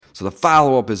So the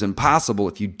follow-up is impossible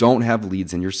if you don't have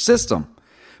leads in your system.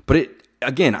 But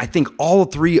again, I think all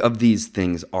three of these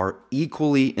things are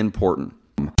equally important.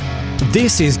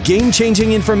 This is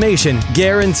game-changing information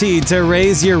guaranteed to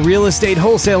raise your real estate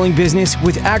wholesaling business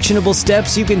with actionable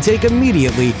steps you can take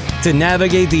immediately to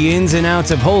navigate the ins and outs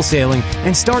of wholesaling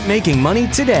and start making money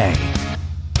today.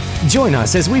 Join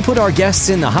us as we put our guests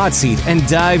in the hot seat and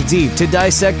dive deep to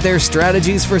dissect their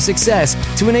strategies for success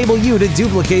to enable you to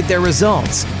duplicate their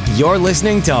results. You're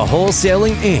listening to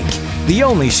Wholesaling Inc., the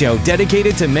only show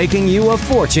dedicated to making you a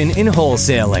fortune in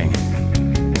wholesaling.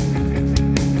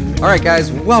 All right,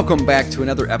 guys, welcome back to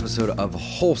another episode of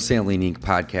Wholesaling Inc.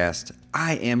 podcast.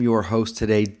 I am your host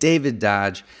today, David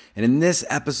Dodge, and in this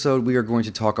episode, we are going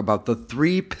to talk about the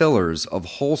 3 pillars of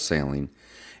wholesaling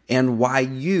and why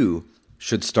you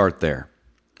should start there.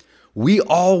 We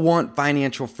all want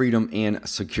financial freedom and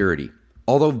security,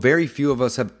 although very few of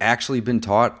us have actually been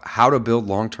taught how to build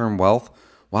long-term wealth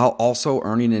while also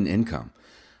earning an income.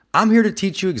 I'm here to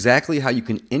teach you exactly how you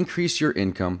can increase your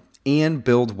income and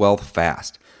build wealth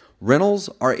fast. Rentals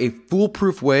are a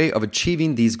foolproof way of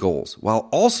achieving these goals while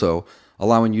also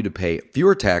allowing you to pay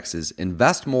fewer taxes,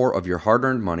 invest more of your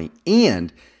hard-earned money,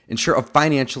 and ensure a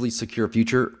financially secure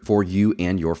future for you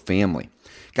and your family.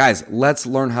 Guys, let's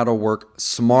learn how to work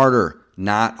smarter,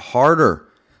 not harder.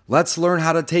 Let's learn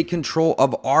how to take control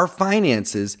of our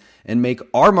finances and make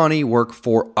our money work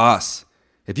for us.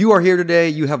 If you are here today,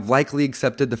 you have likely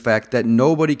accepted the fact that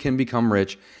nobody can become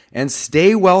rich and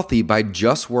stay wealthy by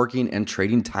just working and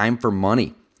trading time for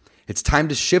money. It's time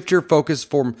to shift your focus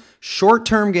from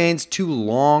short-term gains to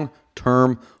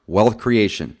long-term wealth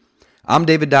creation. I'm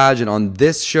David Dodge, and on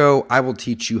this show, I will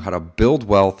teach you how to build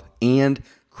wealth and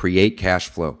create cash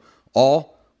flow,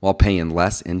 all while paying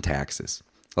less in taxes.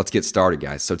 Let's get started,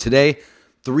 guys. So today,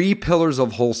 3 pillars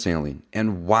of wholesaling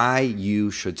and why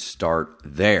you should start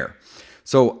there.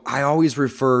 So I always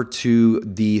refer to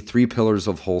the 3 pillars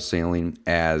of wholesaling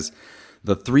as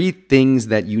the 3 things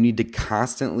that you need to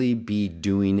constantly be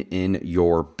doing in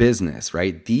your business,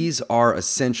 right? These are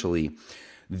essentially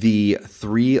the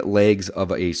 3 legs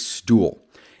of a stool.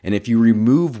 And if you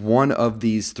remove one of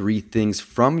these 3 things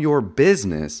from your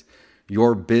business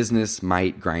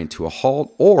might grind to a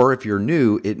halt, or if you're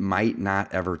new, it might not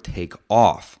ever take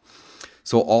off.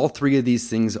 So all 3 of these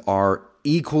things are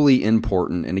equally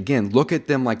important. And again, look at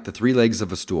them like the 3 legs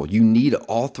of a stool. You need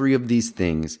all 3 of these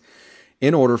things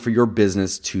in order for your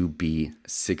business to be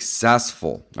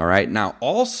successful. All right. Now,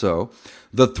 also,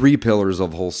 the 3 pillars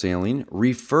of wholesaling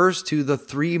refers to the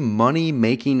 3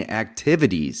 money-making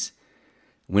activities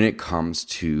when it comes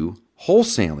to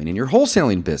wholesaling in your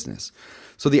wholesaling business.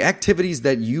 So the activities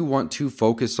that you want to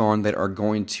focus on that are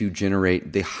going to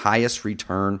generate the highest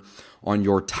return on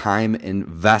your time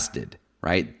invested,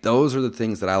 right? Those are the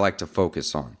things that I like to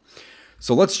focus on.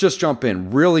 So let's just jump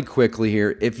in really quickly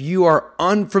here. If you are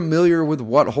unfamiliar with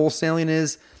what wholesaling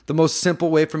is, the most simple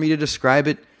way for me to describe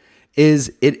it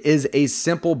is a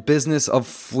simple business of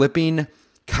flipping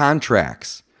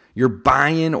contracts. You're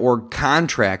buying or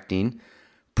contracting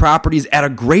properties at a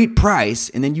great price,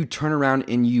 and then you turn around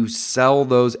and you sell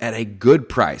those at a good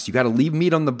price. You got to leave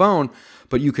meat on the bone,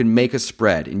 but you can make a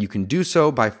spread, and you can do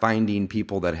so by finding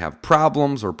people that have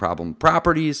problems or problem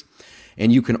properties,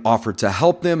 and you can offer to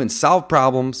help them and solve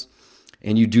problems,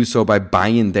 and you do so by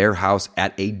buying their house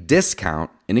at a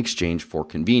discount in exchange for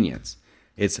convenience.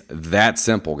 It's that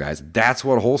simple, guys. That's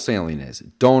what wholesaling is.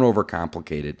 Don't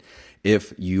overcomplicate it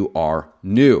if you are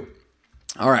new.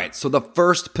 All right, so the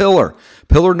first pillar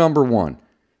number 1,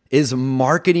 is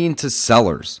marketing to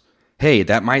sellers. Hey,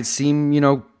 that might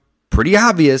seem, pretty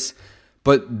obvious,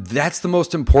 but that's the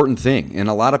most important thing. And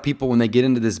a lot of people, when they get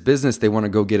into this business, they want to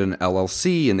go get an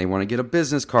LLC and they want to get a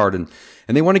business card and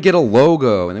they want to get a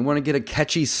logo and they want to get a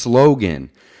catchy slogan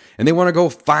and they want to go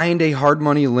find a hard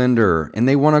money lender and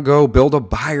they want to go build a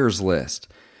buyer's list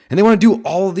and they want to do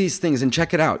all of these things. And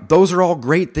check it out. Those are all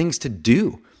great things to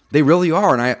do. They really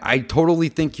are. And I totally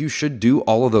think you should do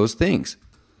all of those things.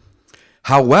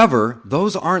 However,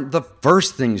 those aren't the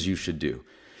first things you should do.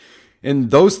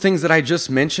 And those things that I just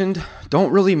mentioned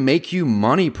don't really make you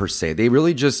money per se. They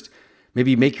really just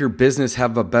maybe make your business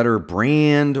have a better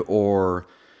brand or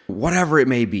whatever it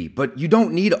may be. But you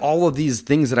don't need all of these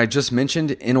things that I just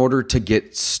mentioned in order to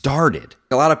get started.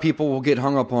 A lot of people will get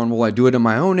hung up on, will I do it in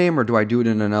my own name or do I do it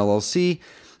in an LLC?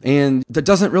 And that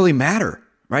doesn't really matter,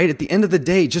 right? At the end of the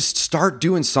day, just start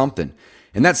doing something.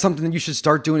 And that's something that you should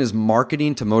start doing is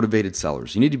marketing to motivated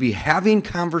sellers. You need to be having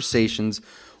conversations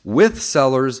with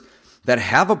sellers that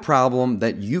have a problem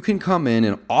that you can come in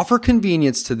and offer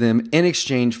convenience to them in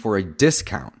exchange for a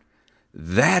discount.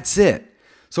 That's it.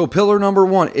 So pillar number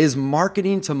 1 is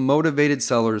marketing to motivated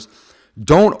sellers.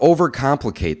 Don't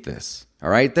overcomplicate this, all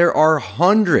right? There are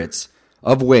hundreds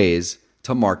of ways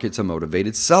to market to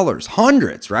motivated sellers.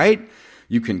 Hundreds, right?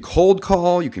 You can cold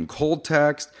call, you can cold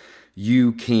text,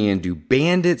 you can do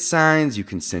bandit signs, you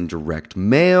can send direct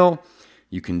mail,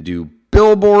 you can do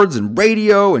billboards and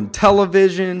radio and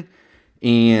television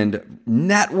and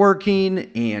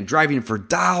networking and driving for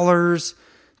dollars.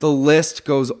 The list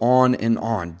goes on and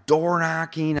on. Door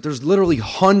knocking. There's literally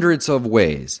hundreds of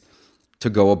ways to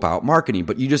go about marketing,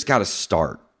 but you just got to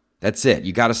start. That's it.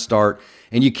 You got to start,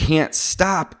 and you can't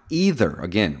stop either.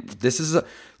 Again,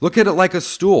 look at it like a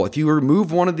stool. If you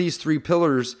remove one of these 3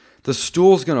 pillars, the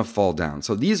stool's going to fall down.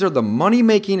 So these are the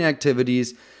money-making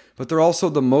activities, but they're also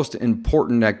the most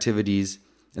important activities,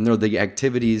 and they're the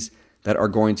activities that are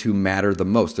going to matter the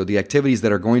most. They're the activities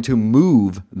that are going to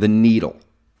move the needle.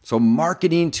 So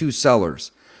marketing to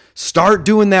sellers. Start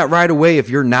doing that right away if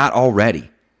you're not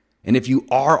already. And if you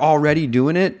are already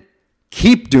doing it,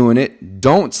 keep doing it.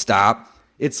 Don't stop.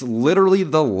 It's literally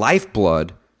the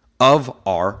lifeblood of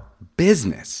our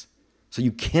business. So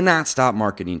you cannot stop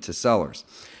marketing to sellers.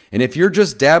 And if you're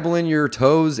just dabbling your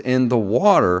toes in the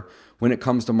water when it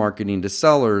comes to marketing to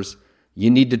sellers,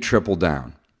 you need to triple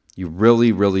down. You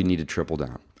really, really need to triple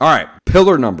down. All right,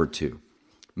 pillar number 2,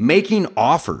 making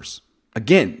offers.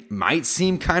 Again, might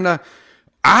seem kind of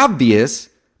obvious,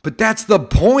 but that's the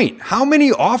point. How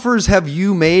many offers have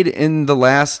you made in the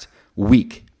last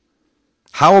week?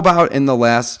 How about in the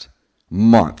last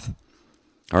month?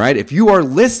 All right, if you are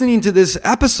listening to this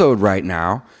episode right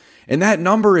now and that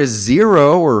number is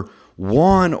 0 or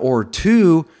 1 or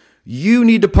 2, you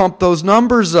need to pump those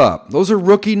numbers up. Those are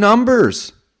rookie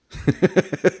numbers.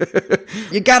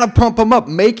 You got to pump them up.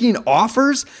 Making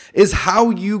offers is how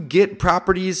you get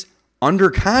properties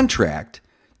under contract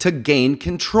to gain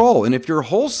control. And if you're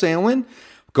wholesaling,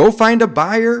 go find a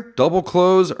buyer, double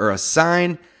close, or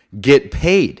assign, get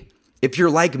paid. If you're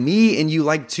like me and you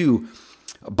like to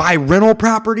buy rental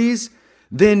properties,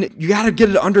 then you got to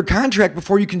get it under contract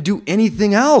before you can do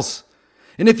anything else.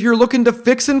 And if you're looking to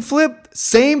fix and flip,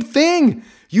 same thing.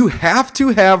 You have to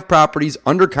have properties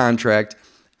under contract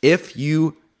if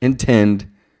you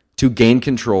intend to gain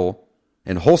control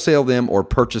and wholesale them or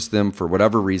purchase them for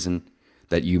whatever reason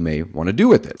that you may want to do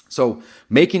with it. So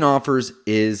making offers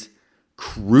is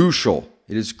crucial.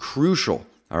 It is crucial.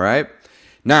 All right.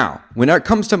 Now, when it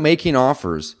comes to making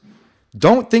offers,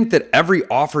 don't think that every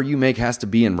offer you make has to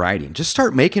be in writing. Just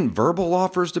start making verbal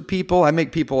offers to people. I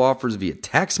make people offers via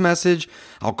text message.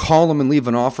 I'll call them and leave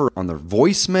an offer on their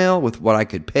voicemail with what I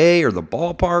could pay or the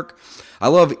ballpark. I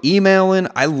love emailing.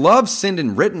 I love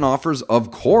sending written offers, of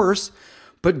course,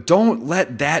 but don't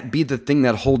let that be the thing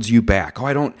that holds you back. Oh,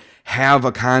 I don't have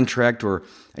a contract, or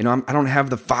I don't have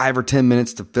the 5 or 10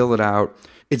 minutes to fill it out.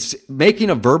 It's making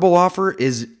a verbal offer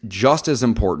is just as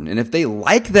important. And if they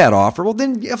like that offer, well,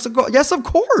 then yes, of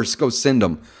course, go send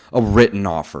them a written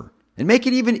offer and make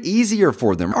it even easier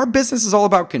for them. Our business is all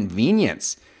about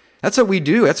convenience. That's what we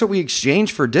do. That's what we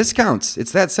exchange for discounts.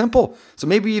 It's that simple. So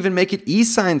maybe even make it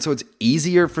e-sign so it's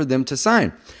easier for them to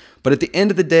sign. But at the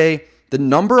end of the day, the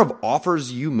number of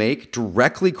offers you make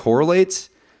directly correlates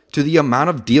to the amount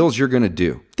of deals you're going to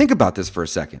do. Think about this for a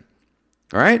second.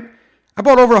 All right? I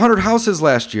bought over 100 houses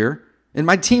last year, and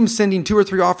my team's sending 2 or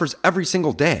 3 offers every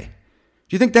single day.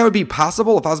 Do you think that would be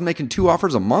possible if I was making 2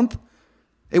 offers a month?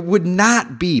 It would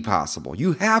not be possible.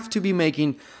 You have to be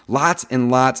making lots and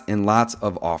lots and lots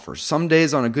of offers. Some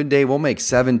days on a good day, we'll make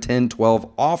 7, 10, 12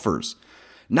 offers.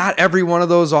 Not every one of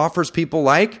those offers people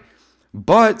like,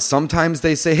 but sometimes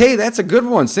they say, hey, that's a good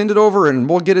one. Send it over and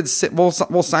we'll get it. We'll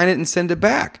sign it and send it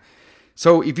back.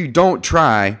 So if you don't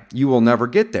try, you will never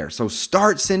get there. So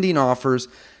start sending offers.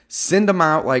 Send them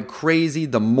out like crazy.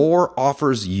 The more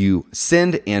offers you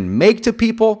send and make to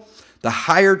people, the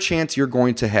higher chance you're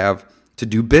going to have to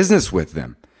do business with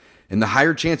them. And the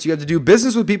higher chance you have to do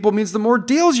business with people means the more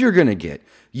deals you're going to get.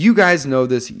 You guys know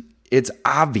this. It's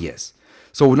obvious.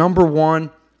 So number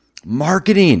 1,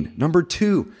 marketing. Number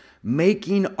 2,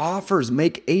 making offers.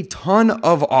 Make a ton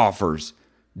of offers.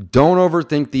 Don't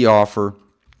overthink the offer.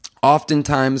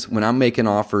 Oftentimes when I'm making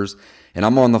offers and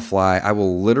I'm on the fly, I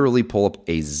will literally pull up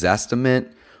a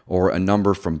Zestimate or a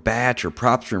number from Batch or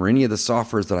PropStream or any of the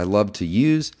softwares that I love to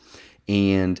use,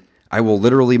 and I will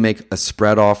literally make a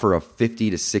spread offer of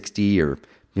 50 to 60 or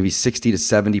maybe 60 to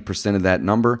 70% of that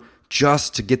number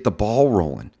just to get the ball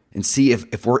rolling and see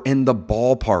if we're in the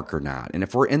ballpark or not. And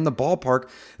if we're in the ballpark,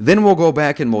 then we'll go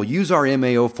back and we'll use our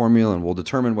MAO formula and we'll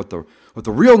determine what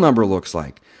the real number looks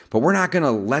like. But we're not going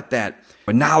to let that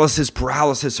analysis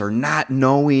paralysis or not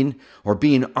knowing or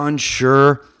being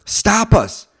unsure stop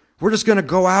us. We're just going to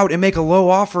go out and make a low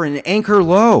offer and anchor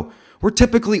low. We're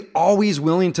typically always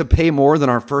willing to pay more than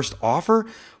our first offer.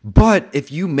 But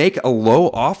if you make a low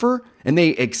offer and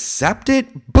they accept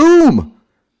it, boom,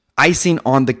 icing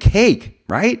on the cake,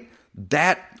 right?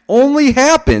 That only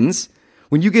happens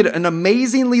when you get an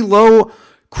amazingly low,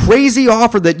 crazy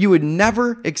offer that you would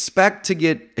never expect to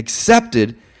get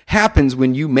accepted. Happens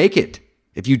when you make it.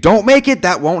 If you don't make it,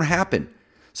 that won't happen.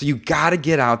 So you got to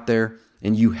get out there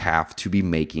and you have to be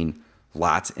making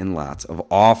lots and lots of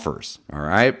offers, all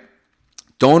right?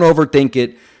 Don't overthink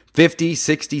it. 50,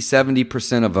 60,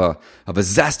 70% of a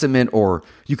Zestimate, or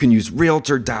you can use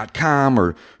Realtor.com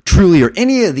or Truly or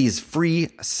any of these free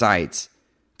sites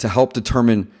to help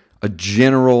determine a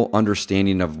general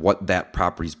understanding of what that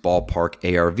property's ballpark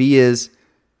ARV is,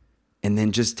 and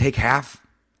then just take half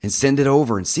and send it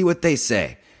over and see what they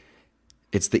say.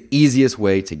 It's the easiest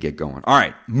way to get going. All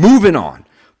right, moving on.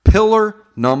 Pillar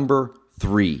number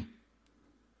 3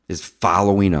 is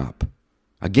following up.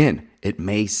 Again, it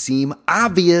may seem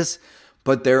obvious,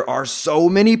 but there are so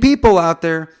many people out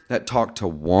there that talk to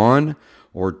one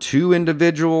or two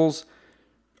individuals,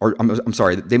 or I'm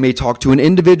sorry, they may talk to an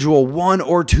individual 1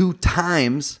 or 2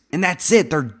 times, and that's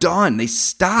it. They're done. They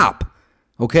stop.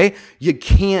 Okay? You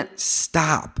can't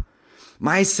stop.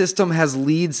 My system has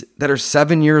leads that are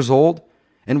 7 years old,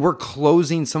 and we're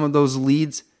closing some of those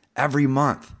leads every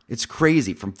month. It's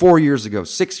crazy. From 4 years ago,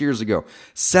 6 years ago,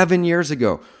 7 years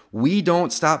ago. We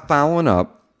don't stop following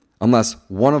up unless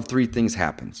one of 3 things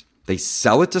happens. They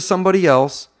sell it to somebody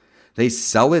else. They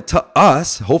sell it to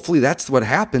us. Hopefully that's what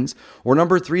happens. Or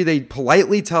number 3, they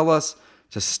politely tell us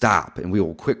to stop, and we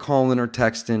will quit calling or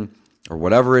texting or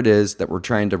whatever it is that we're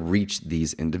trying to reach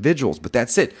these individuals. But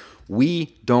that's it.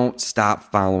 We don't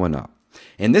stop following up.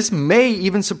 And this may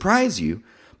even surprise you,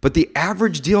 but the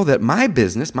average deal that my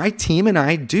business, my team and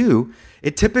I do,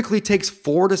 it typically takes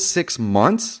 4 to 6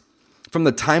 months from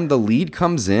the time the lead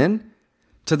comes in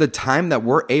to the time that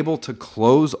we're able to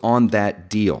close on that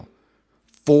deal.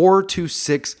 4 to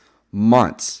 6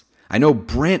 months. I know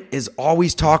Brent is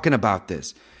always talking about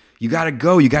this. You got to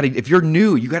go. If you're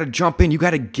new, you got to jump in. You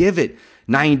got to give it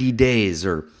 90 days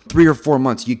or 3 or 4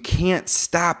 months. You can't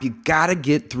stop. You got to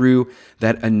get through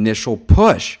that initial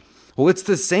push. Well, it's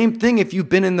the same thing if you've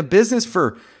been in the business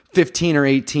for 15 or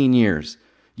 18 years.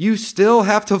 You still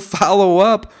have to follow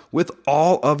up with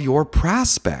all of your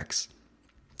prospects.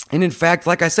 And in fact,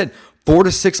 like I said, 4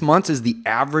 to 6 months is the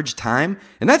average time.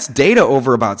 And that's data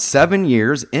over about 7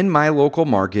 years in my local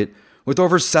market with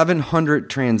over 700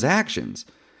 transactions.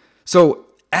 So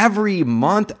every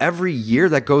month, every year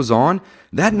that goes on,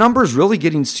 that number is really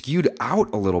getting skewed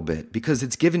out a little bit because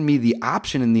it's given me the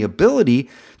option and the ability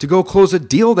to go close a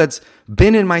deal that's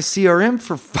been in my CRM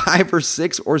for 5 or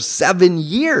 6 or 7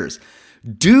 years.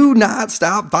 Do not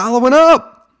stop following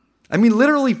up. I mean,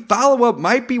 literally, follow up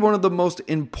might be one of the most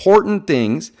important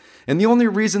things. And the only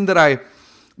reason that I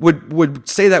would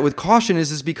say that with caution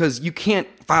is because you can't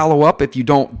follow up if you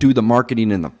don't do the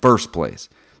marketing in the first place.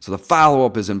 So the follow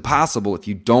up is impossible if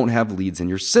you don't have leads in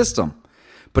your system.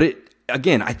 But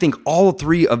again, I think all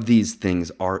 3 of these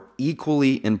things are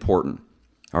equally important.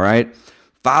 All right.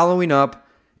 Following up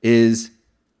is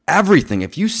everything.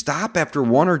 If you stop after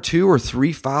 1 or 2 or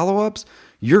 3 follow-ups,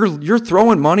 you're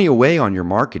throwing money away on your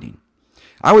marketing.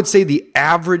 I would say the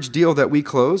average deal that we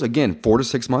close, again, 4 to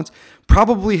 6 months,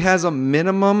 probably has a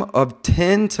minimum of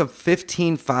 10 to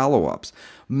 15 follow-ups.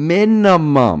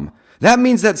 Minimum. That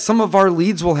means that some of our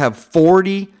leads will have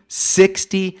 40,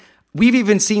 60. We've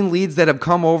even seen leads that have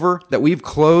come over that we've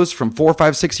closed from 4,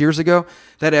 5, 6 years ago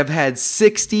that have had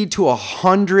 60 to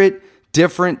 100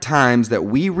 different times that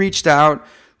we reached out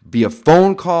via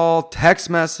phone call, text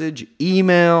message,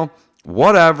 email,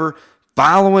 whatever,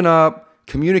 following up,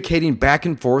 communicating back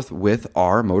and forth with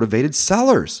our motivated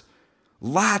sellers.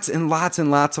 Lots and lots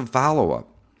and lots of follow-up.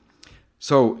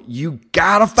 So you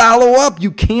got to follow up.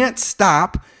 You can't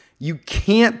stop. You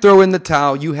can't throw in the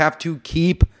towel. You have to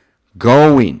keep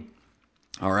going.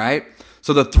 All right?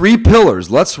 So the 3 pillars,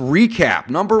 let's recap.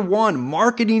 Number 1,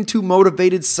 marketing to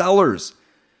motivated sellers.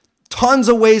 Tons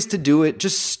of ways to do it.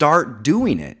 Just start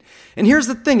doing it. And here's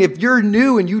the thing. If you're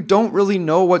new and you don't really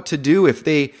know what to do, if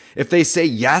they say,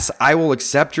 yes, I will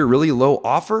accept your really low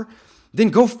offer, then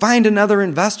go find another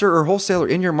investor or wholesaler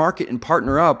in your market and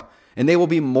partner up, and they will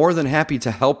be more than happy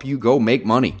to help you go make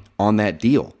money on that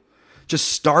deal. Just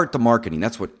start the marketing.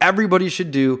 That's what everybody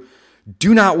should do.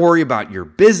 Do not worry about your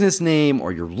business name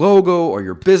or your logo or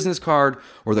your business card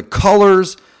or the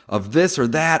colors of this or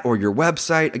that or your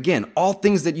website. Again, all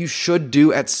things that you should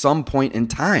do at some point in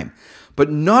time. But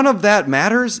none of that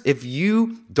matters if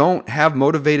you don't have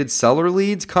motivated seller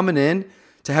leads coming in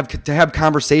to have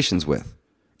conversations with.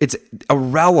 It's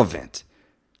irrelevant.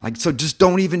 So just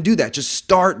don't even do that. Just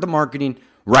start the marketing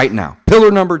right now. Pillar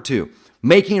number 2,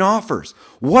 making offers.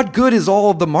 What good is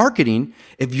all of the marketing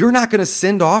if you're not going to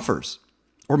send offers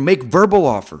or make verbal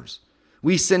offers?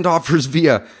 We send offers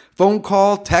via phone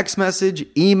call, text message,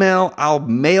 email. I'll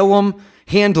mail them,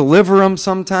 hand deliver them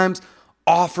sometimes.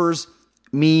 Offers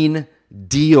mean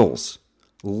deals.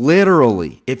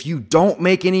 Literally, if you don't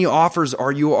make any offers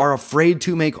or you are afraid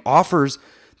to make offers,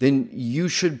 then you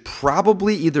should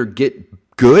probably either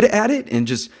get good at it and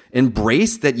just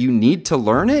embrace that you need to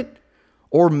learn it,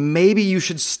 or maybe you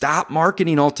should stop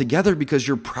marketing altogether because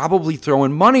you're probably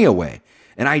throwing money away.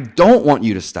 And I don't want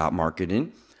you to stop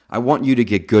marketing. I want you to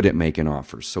get good at making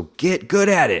offers. So get good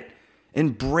at it.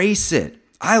 Embrace it.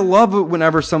 I love it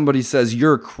whenever somebody says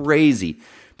you're crazy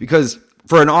because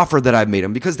for an offer that I've made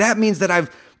them, because that means that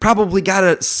I've probably got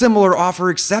a similar offer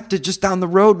accepted just down the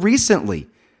road recently.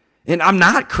 And I'm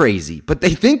not crazy, but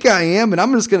they think I am, and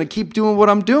I'm just going to keep doing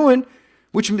what I'm doing,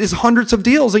 which is hundreds of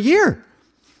deals a year.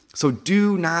 So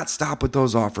do not stop with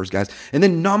those offers, guys. And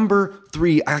then number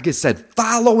 3, like I said,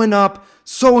 following up,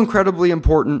 so incredibly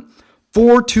important.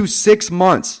 4 to 6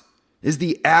 months is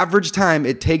the average time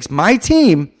it takes my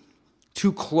team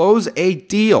to close a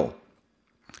deal.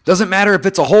 Doesn't matter if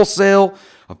it's a wholesale,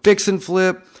 a fix and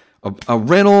flip, a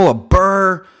rental, a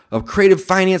BRRRR, a creative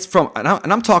finance, and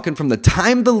I'm talking from the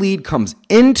time the lead comes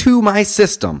into my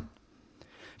system,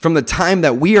 from the time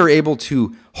that we are able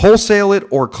to wholesale it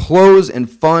or close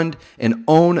and fund and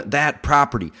own that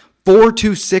property. 4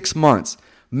 to 6 months,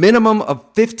 minimum of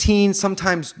 15,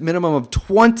 sometimes minimum of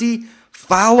 20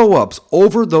 follow-ups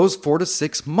over those 4 to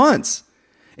 6 months.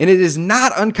 And it is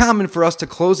not uncommon for us to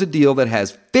close a deal that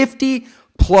has 50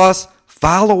 plus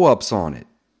follow-ups on it.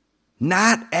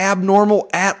 Not abnormal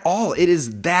at all. It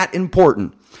is that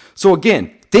important. So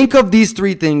again, think of these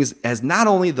 3 things as not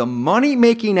only the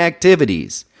money-making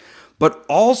activities, but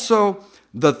also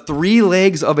the 3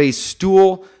 legs of a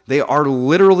stool. They are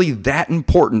literally that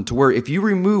important to where if you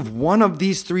remove one of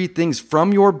these 3 things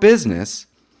from your business,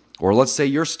 or let's say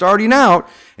you're starting out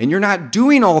and you're not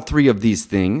doing all 3 of these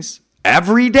things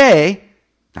every day,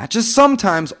 not just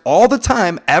sometimes, all the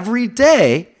time, every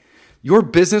day, your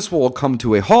business will come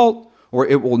to a halt or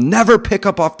it will never pick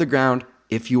up off the ground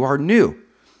if you are new.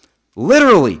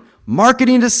 Literally,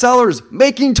 marketing to sellers,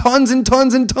 making tons and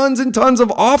tons and tons and tons of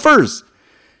offers,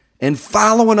 and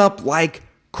following up like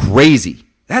crazy.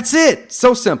 That's it.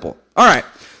 So simple. All right.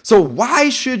 So why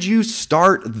should you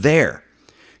start there?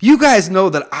 You guys know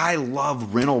that I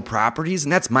love rental properties,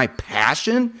 and that's my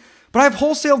passion, but I've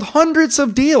wholesaled hundreds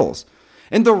of deals.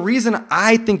 And the reason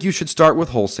I think you should start with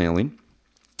wholesaling,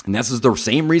 and this is the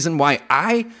same reason why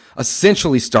I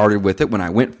essentially started with it when I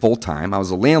went full-time. I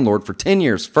was a landlord for 10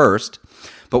 years first.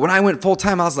 But when I went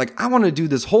full-time, I was like, I want to do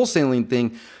this wholesaling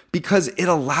thing because it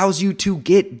allows you to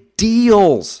get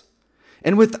deals.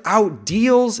 And without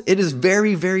deals, it is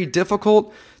very, very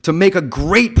difficult to make a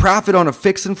great profit on a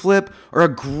fix and flip or a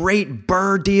great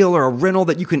BRRRR deal or a rental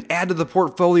that you can add to the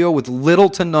portfolio with little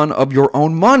to none of your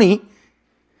own money.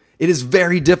 It is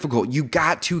very difficult. You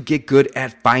got to get good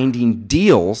at finding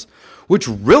deals, which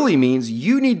really means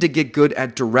you need to get good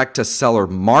at direct-to-seller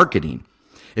marketing.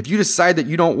 If you decide that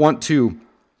you don't want to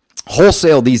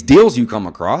wholesale these deals you come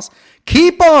across,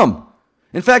 keep them.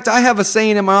 In fact, I have a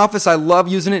saying in my office, I love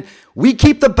using it. We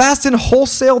keep the best and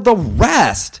wholesale the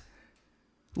rest.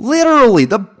 Literally,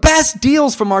 the best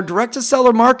deals from our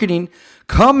direct-to-seller marketing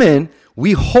come in.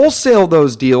 We wholesale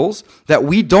those deals that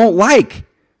we don't like.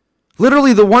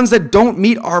 Literally the ones that don't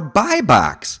meet our buy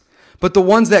box. But the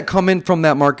ones that come in from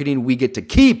that marketing, we get to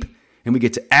keep. And we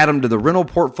get to add them to the rental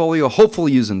portfolio,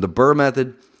 hopefully using the BRRRR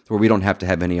method, where we don't have to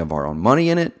have any of our own money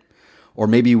in it. Or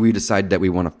maybe we decide that we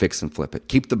want to fix and flip it.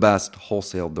 Keep the best,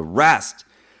 wholesale the rest.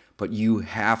 But you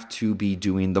have to be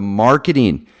doing the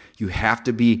marketing. You have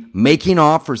to be making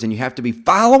offers, and you have to be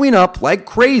following up like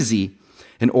crazy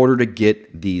in order to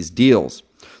get these deals.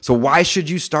 So why should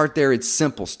you start there? It's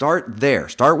simple. Start there.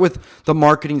 Start with the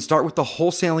marketing. Start with the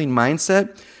wholesaling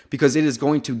mindset, because it is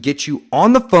going to get you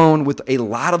on the phone with a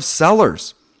lot of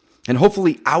sellers and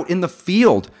hopefully out in the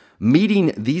field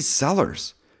meeting these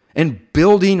sellers and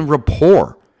building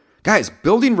rapport. Guys,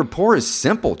 building rapport is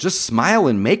simple. Just smile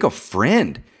and make a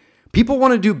friend. People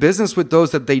want to do business with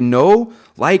those that they know,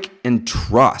 like, and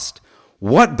trust.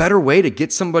 What better way to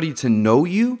get somebody to know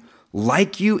you,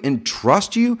 like you, and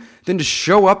trust you than to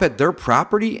show up at their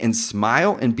property and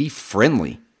smile and be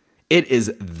friendly? It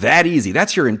is that easy.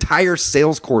 That's your entire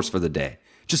sales course for the day.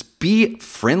 Just be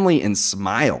friendly and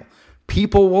smile.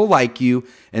 People will like you,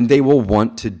 and they will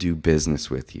want to do business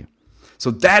with you. So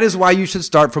that is why you should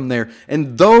start from there.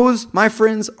 And those, my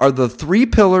friends, are the 3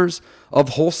 pillars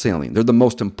of wholesaling. They're the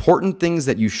most important things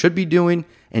that you should be doing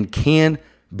and can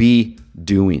be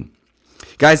doing.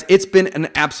 Guys, it's been an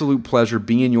absolute pleasure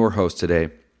being your host today.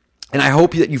 And I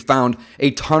hope that you found a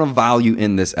ton of value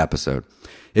in this episode.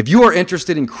 If you are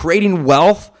interested in creating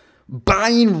wealth,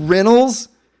 buying rentals,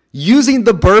 using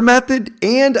the BRRRR method,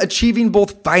 and achieving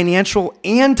both financial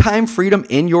and time freedom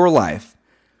in your life,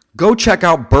 go check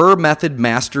out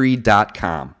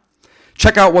BRRRRmethodmastery.com.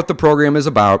 Check out what the program is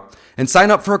about and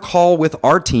sign up for a call with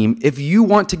our team if you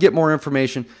want to get more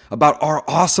information about our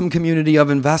awesome community of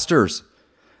investors.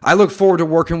 I look forward to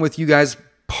working with you guys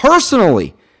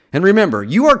personally. And remember,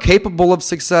 you are capable of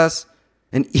success,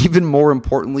 and even more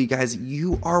importantly, guys,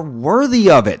 you are worthy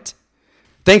of it.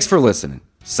 Thanks for listening.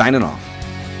 Signing off.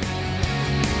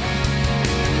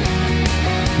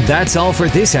 That's all for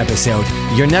this episode.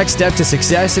 Your next step to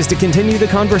success is to continue the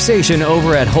conversation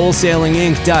over at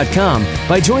wholesalinginc.com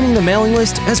by joining the mailing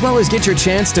list, as well as get your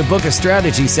chance to book a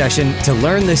strategy session to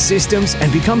learn the systems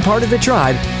and become part of the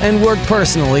tribe and work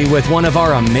personally with one of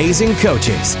our amazing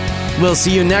coaches. We'll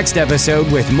see you next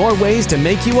episode with more ways to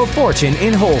make you a fortune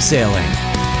in wholesaling.